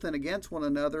with and against one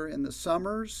another in the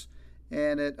summers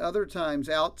and at other times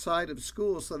outside of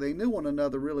school, so they knew one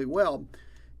another really well.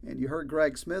 And you heard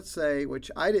Greg Smith say, which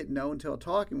I didn't know until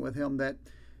talking with him, that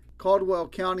Caldwell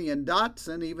County and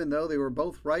Dotson, even though they were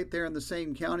both right there in the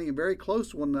same county and very close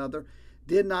to one another,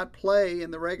 did not play in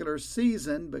the regular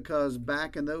season because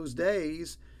back in those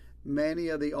days, many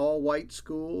of the all-white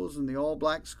schools and the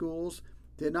all-black schools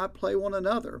did not play one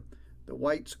another. The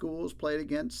white schools played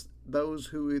against those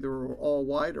who either were all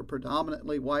white or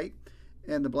predominantly white,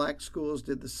 and the black schools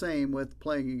did the same with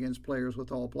playing against players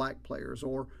with all black players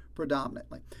or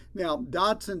predominantly. Now,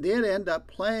 Dotson did end up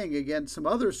playing against some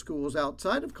other schools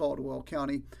outside of Caldwell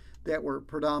County that were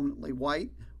predominantly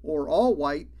white or all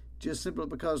white, just simply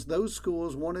because those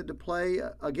schools wanted to play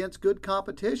against good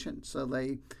competition. So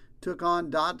they took on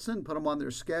Dotson, put them on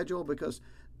their schedule because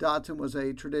Dotson was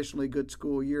a traditionally good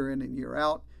school year in and year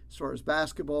out as far as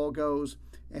basketball goes,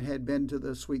 and had been to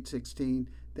the Sweet 16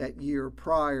 that year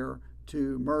prior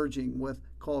to merging with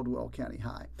Caldwell County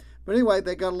High. But anyway,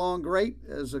 they got along great,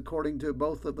 as according to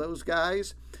both of those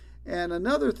guys. And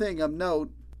another thing of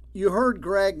note, you heard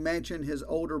Greg mention his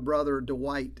older brother,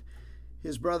 Dwight.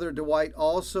 His brother, Dwight,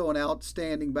 also an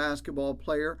outstanding basketball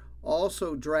player,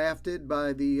 also drafted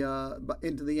into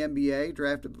the NBA,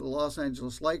 drafted by the Los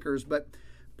Angeles Lakers. But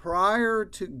prior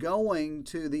to going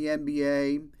to the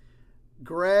NBA,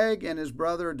 Greg and his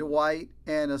brother Dwight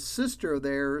and a sister of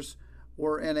theirs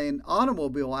were in an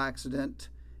automobile accident,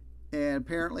 and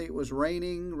apparently it was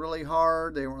raining really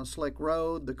hard. They were on a slick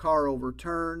road. The car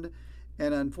overturned,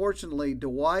 and unfortunately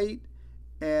Dwight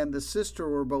and the sister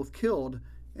were both killed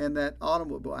in that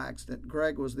automobile accident.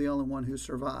 Greg was the only one who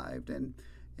survived, and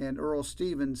Earl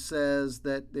Stevens says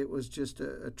that it was just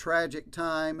a tragic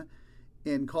time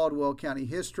in Caldwell County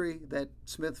history. That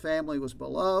Smith family was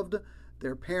beloved.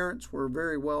 Their parents were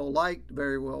very well liked,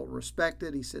 very well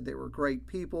respected. He said they were great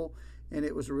people, and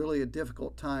it was really a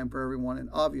difficult time for everyone, and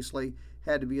obviously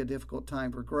had to be a difficult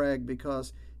time for Greg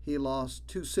because he lost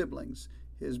two siblings,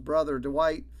 his brother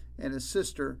Dwight and his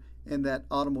sister, in that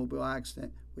automobile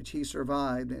accident, which he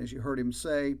survived, and as you heard him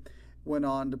say, went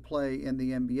on to play in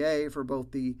the NBA for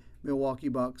both the Milwaukee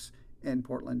Bucks and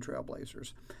Portland Trail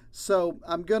Blazers. So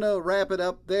I'm going to wrap it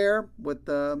up there with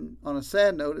on a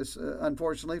sad note,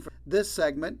 unfortunately, for this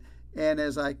segment. And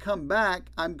as I come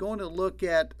back, I'm going to look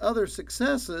at other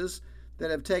successes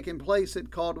that have taken place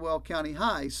at Caldwell County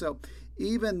High. So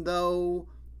even though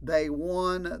they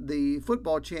won the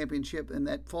football championship in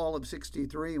that fall of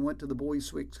 '63 and went to the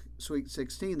boys' Sweet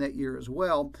 16 that year as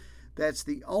well, that's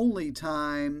the only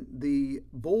time the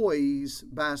boys'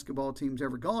 basketball team's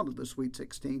ever gone to the Sweet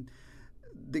 16.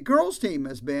 The girls' team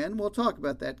has been. We'll talk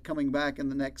about that coming back in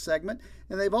the next segment.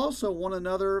 And they've also won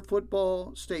another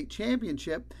football state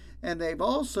championship. And they've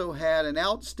also had an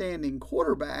outstanding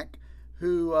quarterback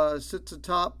who sits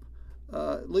atop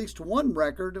at least one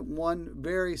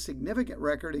very significant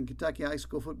record in Kentucky high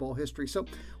school football history. So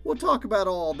we'll talk about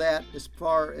all that as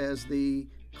far as the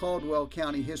Caldwell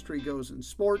County history goes in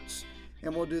sports,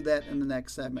 and we'll do that in the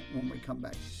next segment when we come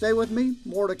back. Stay with me,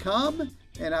 more to come,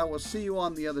 and I will see you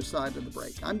on the other side of the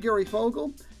break. I'm Gary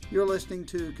Fogle. You're listening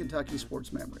to Kentucky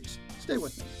Sports Memories. Stay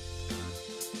with me.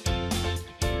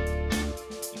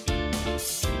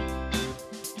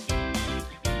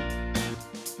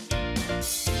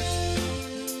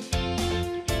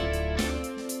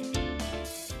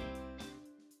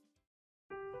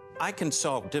 I can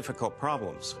solve difficult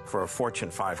problems for a Fortune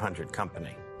 500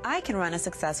 company. I can run a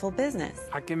successful business.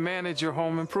 I can manage your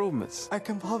home improvements. I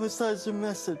can publicize your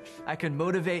message. I can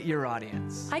motivate your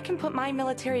audience. I can put my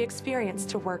military experience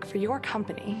to work for your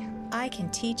company. I can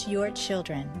teach your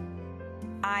children.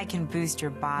 I can boost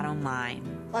your bottom line.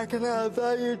 I can add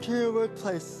value to your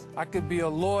workplace. I could be a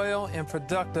loyal and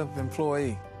productive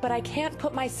employee. But I can't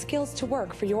put my skills to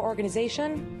work for your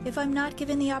organization if I'm not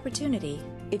given the opportunity.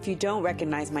 If you don't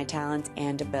recognize my talents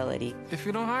and ability. If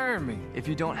you don't hire me. If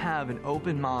you don't have an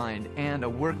open mind and a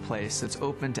workplace that's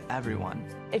open to everyone.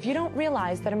 If you don't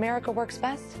realize that America works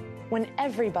best when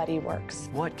everybody works.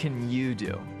 What can you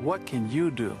do? What can you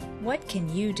do? What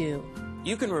can you do?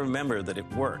 You can remember that it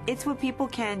worked. It's what people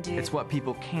can do. It's what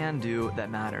people can do that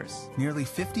matters. Nearly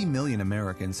 50 million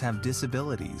Americans have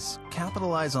disabilities.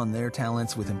 Capitalize on their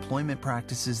talents with employment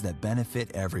practices that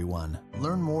benefit everyone.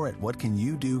 Learn more at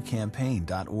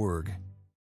whatcanyoudocampaign.org.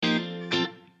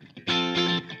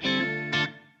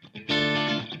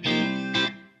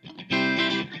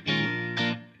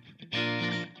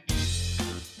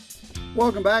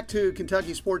 Welcome back to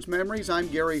Kentucky Sports Memories. I'm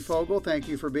Gary Fogle. Thank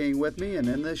you for being with me. And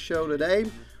in this show today,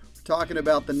 we're talking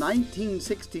about the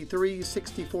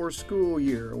 1963-64 school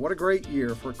year. What a great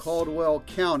year for Caldwell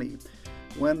County.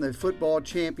 Win the football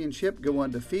championship, go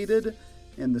undefeated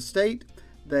in the state.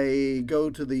 They go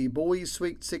to the Boys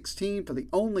Sweet 16 for the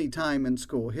only time in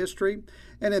school history.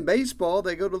 And in baseball,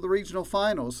 they go to the regional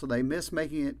finals, so they miss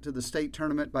making it to the state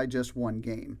tournament by just one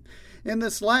game. In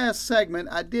this last segment,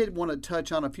 I did want to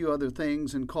touch on a few other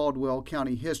things in Caldwell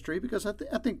County history because I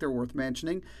think they're worth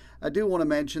mentioning. I do want to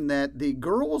mention that the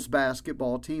girls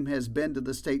basketball team has been to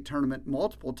the state tournament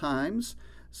multiple times,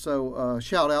 so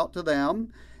shout out to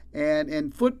them. And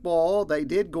in football, they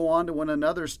did go on to win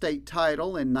another state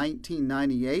title in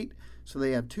 1998, so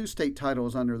they have 2 state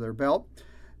titles under their belt.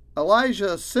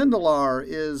 Elijah Sindelar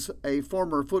is a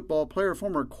former football player,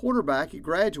 former quarterback. He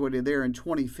graduated there in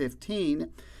 2015,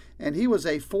 and he was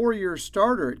a 4-year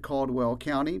starter at Caldwell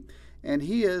County, and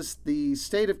he is the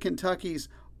state of Kentucky's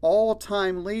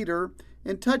all-time leader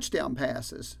in touchdown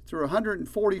passes, through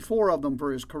 144 of them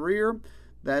for his career.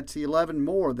 That's 11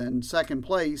 more than second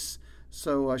place.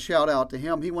 So a shout out to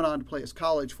him. He went on to play his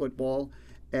college football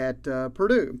at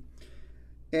Purdue.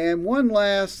 And one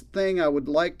last thing I would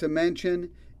like to mention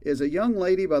is a young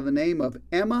lady by the name of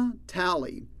Emma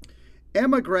Talley.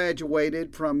 Emma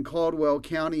graduated from Caldwell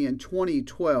County in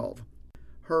 2012.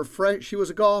 She was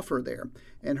a golfer there.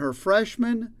 And her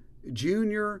freshman,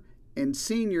 junior, and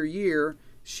senior year,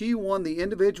 she won the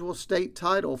individual state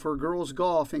title for girls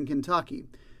golf in Kentucky.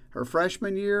 Her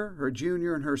freshman year, her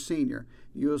junior, and her senior.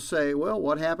 You'll say, well,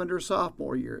 what happened to her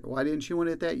sophomore year? Why didn't she win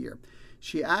it that year?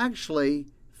 She actually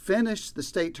finished the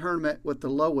state tournament with the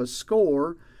lowest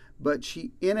score, but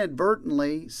she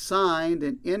inadvertently signed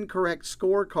an incorrect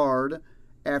scorecard.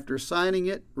 After signing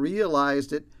it,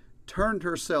 realized it, turned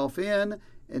herself in,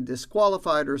 and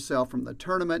disqualified herself from the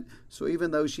tournament. So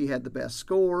even though she had the best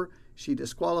score, she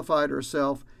disqualified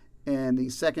herself, and the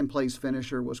second place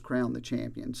finisher was crowned the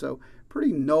champion. So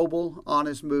pretty noble,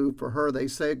 honest move for her. They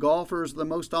say golfers are the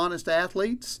most honest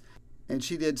athletes, and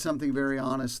she did something very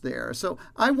honest there. So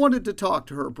I wanted to talk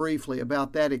to her briefly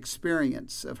about that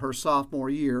experience of her sophomore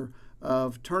year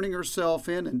of turning herself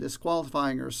in and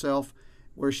disqualifying herself,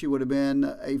 where she would have been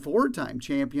a 4-time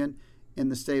champion in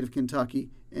the state of Kentucky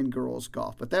in girls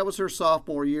golf. But that was her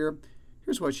sophomore year.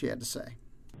 Here's what she had to say.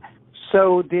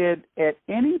 So at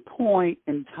any point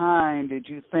in time did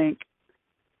you think,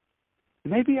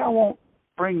 maybe I won't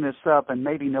bring this up and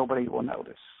maybe nobody will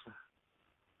notice?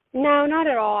 No, not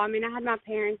at all. I mean, I had my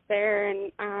parents there, and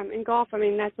in golf, I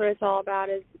mean, that's what it's all about,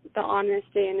 is the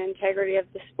honesty and integrity of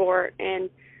the sport. And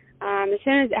as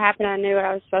soon as it happened, I knew what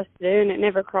I was supposed to do, and it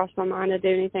never crossed my mind to do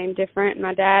anything different.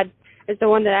 My dad is the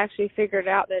one that actually figured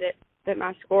out that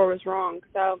my score was wrong.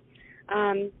 So,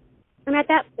 and at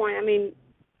that point, I mean,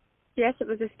 yes, it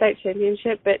was a state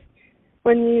championship, but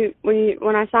when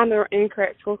I signed the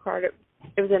incorrect scorecard,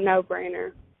 it was a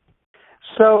no-brainer.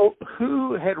 So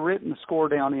who had written the score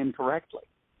down incorrectly?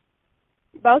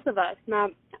 Both of us,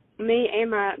 me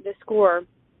and the scorer,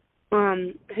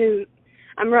 who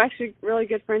I'm actually really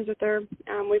good friends with her.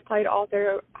 We played all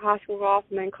through high school golf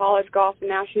and then college golf, and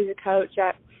now she's a coach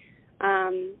at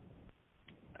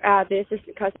the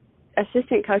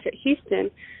assistant coach at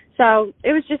Houston. So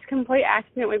it was just a complete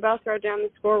accident. We both wrote down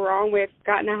the score wrong. We had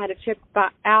forgotten I had a chip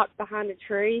out behind a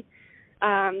tree.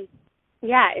 And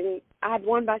I had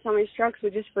won by so many strokes we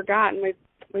just forgot, and we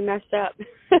messed up.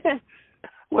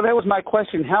 Well, that was my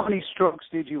question. How many strokes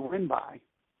did you win by?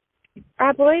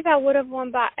 I believe I would have won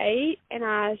by 8, and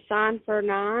I signed for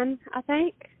 9, I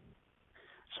think.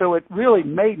 So it really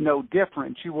made no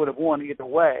difference. You would have won either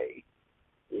way.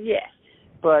 Yes.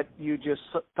 But you just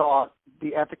thought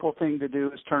the ethical thing to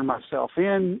do is turn myself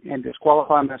in and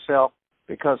disqualify myself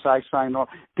because I signed on.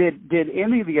 Did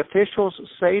any of the officials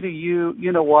say to you,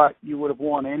 you know what, you would have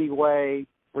won anyway,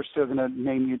 we're still going to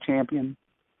name you champion?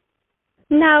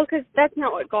 No, because that's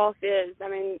not what golf is. I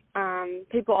mean,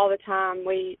 people all the time,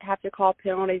 we have to call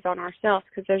penalties on ourselves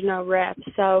because there's no reps.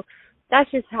 So that's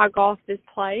just how golf is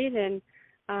played. And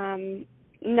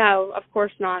no, of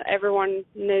course not. Everyone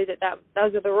knew that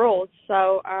those are the rules.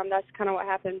 So that's kind of what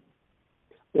happened.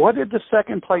 What did the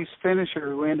second place finisher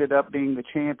who ended up being the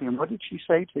champion, what did she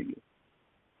say to you?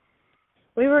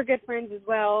 We were good friends as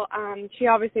well. She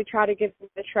obviously tried to give me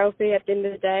the trophy at the end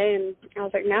of the day, and I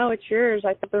was like, no, it's yours.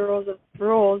 I thought the rules are the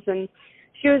rules. And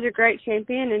she was a great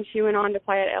champion, and she went on to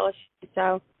play at LSU.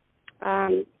 So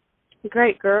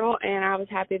great girl, and I was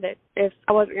happy that if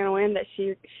I wasn't going to win, that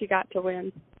she got to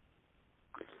win.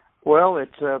 Well,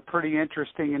 it's pretty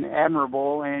interesting and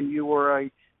admirable, and you were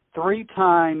a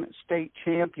 3-time state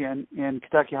champion in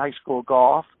Kentucky high school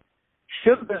golf.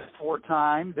 Should have been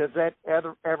 4-time. Does that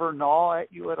ever gnaw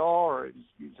at you at all, or is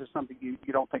this something you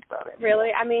don't think about anymore?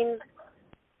 Really? I mean,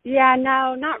 yeah,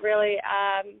 no, not really.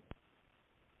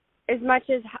 As much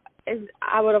as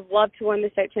I would have loved to win the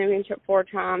state championship 4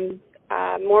 times,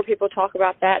 more people talk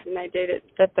about that than they do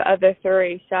the other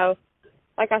 3. So,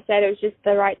 like I said, it was just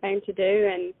the right thing to do,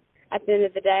 and at the end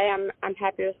of the day, I'm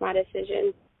happy with my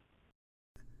decision.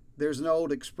 There's an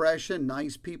old expression,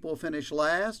 nice people finish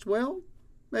last. Well,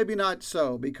 maybe not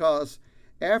so, because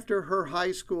after her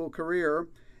high school career,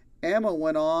 Emma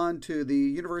went on to the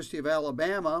University of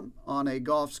Alabama on a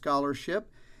golf scholarship,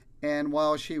 and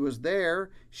while she was there,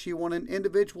 she won an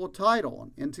individual title,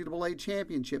 an NCAA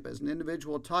championship as an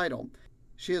individual title.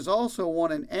 She has also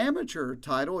won an amateur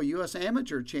title, a U.S.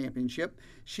 Amateur Championship.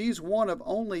 She's one of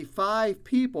only 5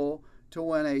 people to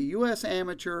win a U.S.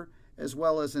 Amateur as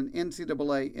well as an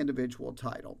NCAA individual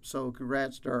title. So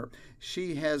congrats to her.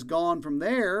 She has gone from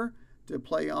there to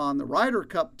play on the Ryder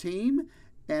Cup team,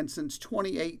 and since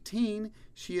 2018,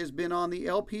 she has been on the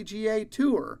LPGA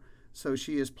Tour. So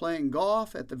she is playing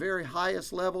golf at the very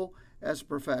highest level as a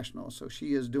professional. So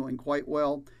she is doing quite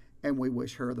well, and we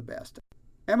wish her the best.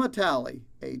 Emma Talley,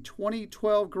 a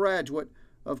 2012 graduate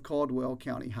of Caldwell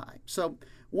County High. So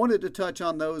wanted to touch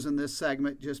on those in this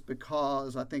segment just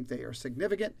because I think they are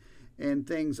significant and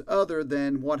things other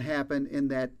than what happened in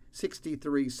that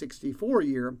 63-64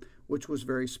 year, which was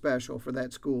very special for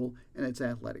that school and its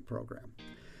athletic program.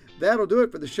 That'll do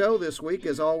it for the show this week.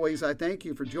 As always, I thank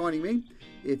you for joining me.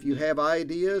 If you have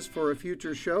ideas for a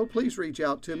future show, please reach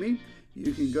out to me.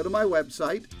 You can go to my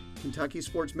website,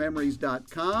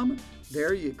 KentuckySportsMemories.com.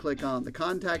 There you click on the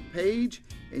contact page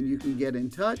and you can get in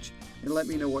touch and let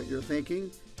me know what you're thinking.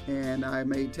 And I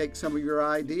may take some of your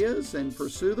ideas and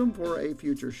pursue them for a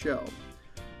future show.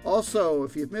 Also,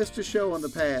 if you've missed a show in the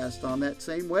past, on that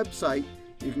same website,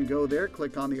 you can go there,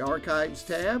 click on the Archives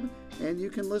tab, and you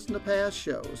can listen to past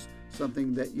shows,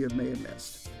 something that you may have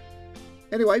missed.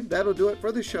 Anyway, that'll do it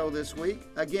for the show this week.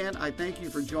 Again, I thank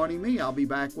you for joining me. I'll be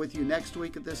back with you next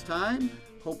week at this time.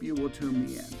 Hope you will tune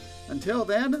me in. Until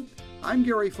then, I'm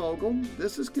Gary Fogle.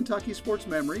 This is Kentucky Sports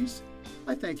Memories.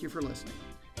 I thank you for listening.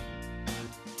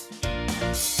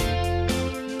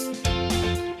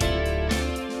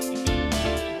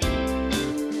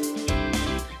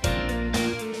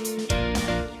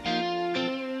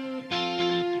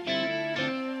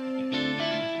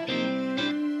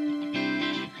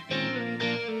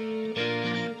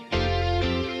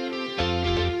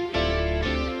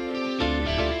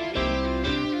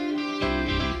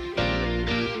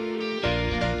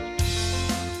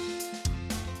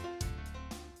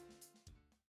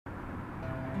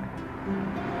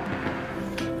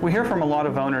 We hear from a lot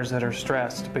of owners that are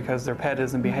stressed because their pet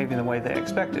isn't behaving the way they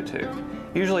expect it to.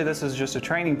 Usually this is just a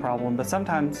training problem, but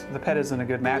sometimes the pet isn't a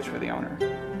good match for the owner.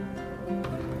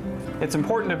 It's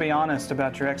important to be honest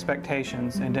about your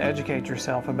expectations and to educate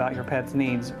yourself about your pet's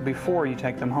needs before you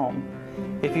take them home.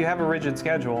 If you have a rigid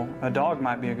schedule, a dog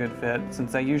might be a good fit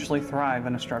since they usually thrive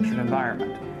in a structured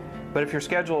environment. But if your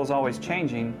schedule is always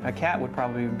changing, a cat would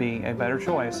probably be a better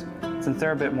choice since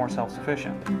they're a bit more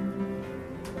self-sufficient.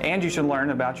 And you should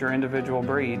learn about your individual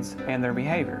breeds and their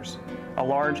behaviors. A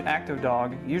large, active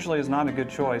dog usually is not a good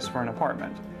choice for an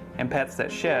apartment, and pets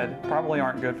that shed probably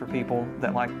aren't good for people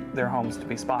that like their homes to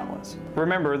be spotless.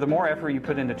 Remember, the more effort you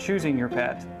put into choosing your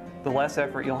pet, the less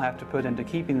effort you'll have to put into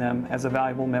keeping them as a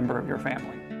valuable member of your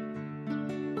family.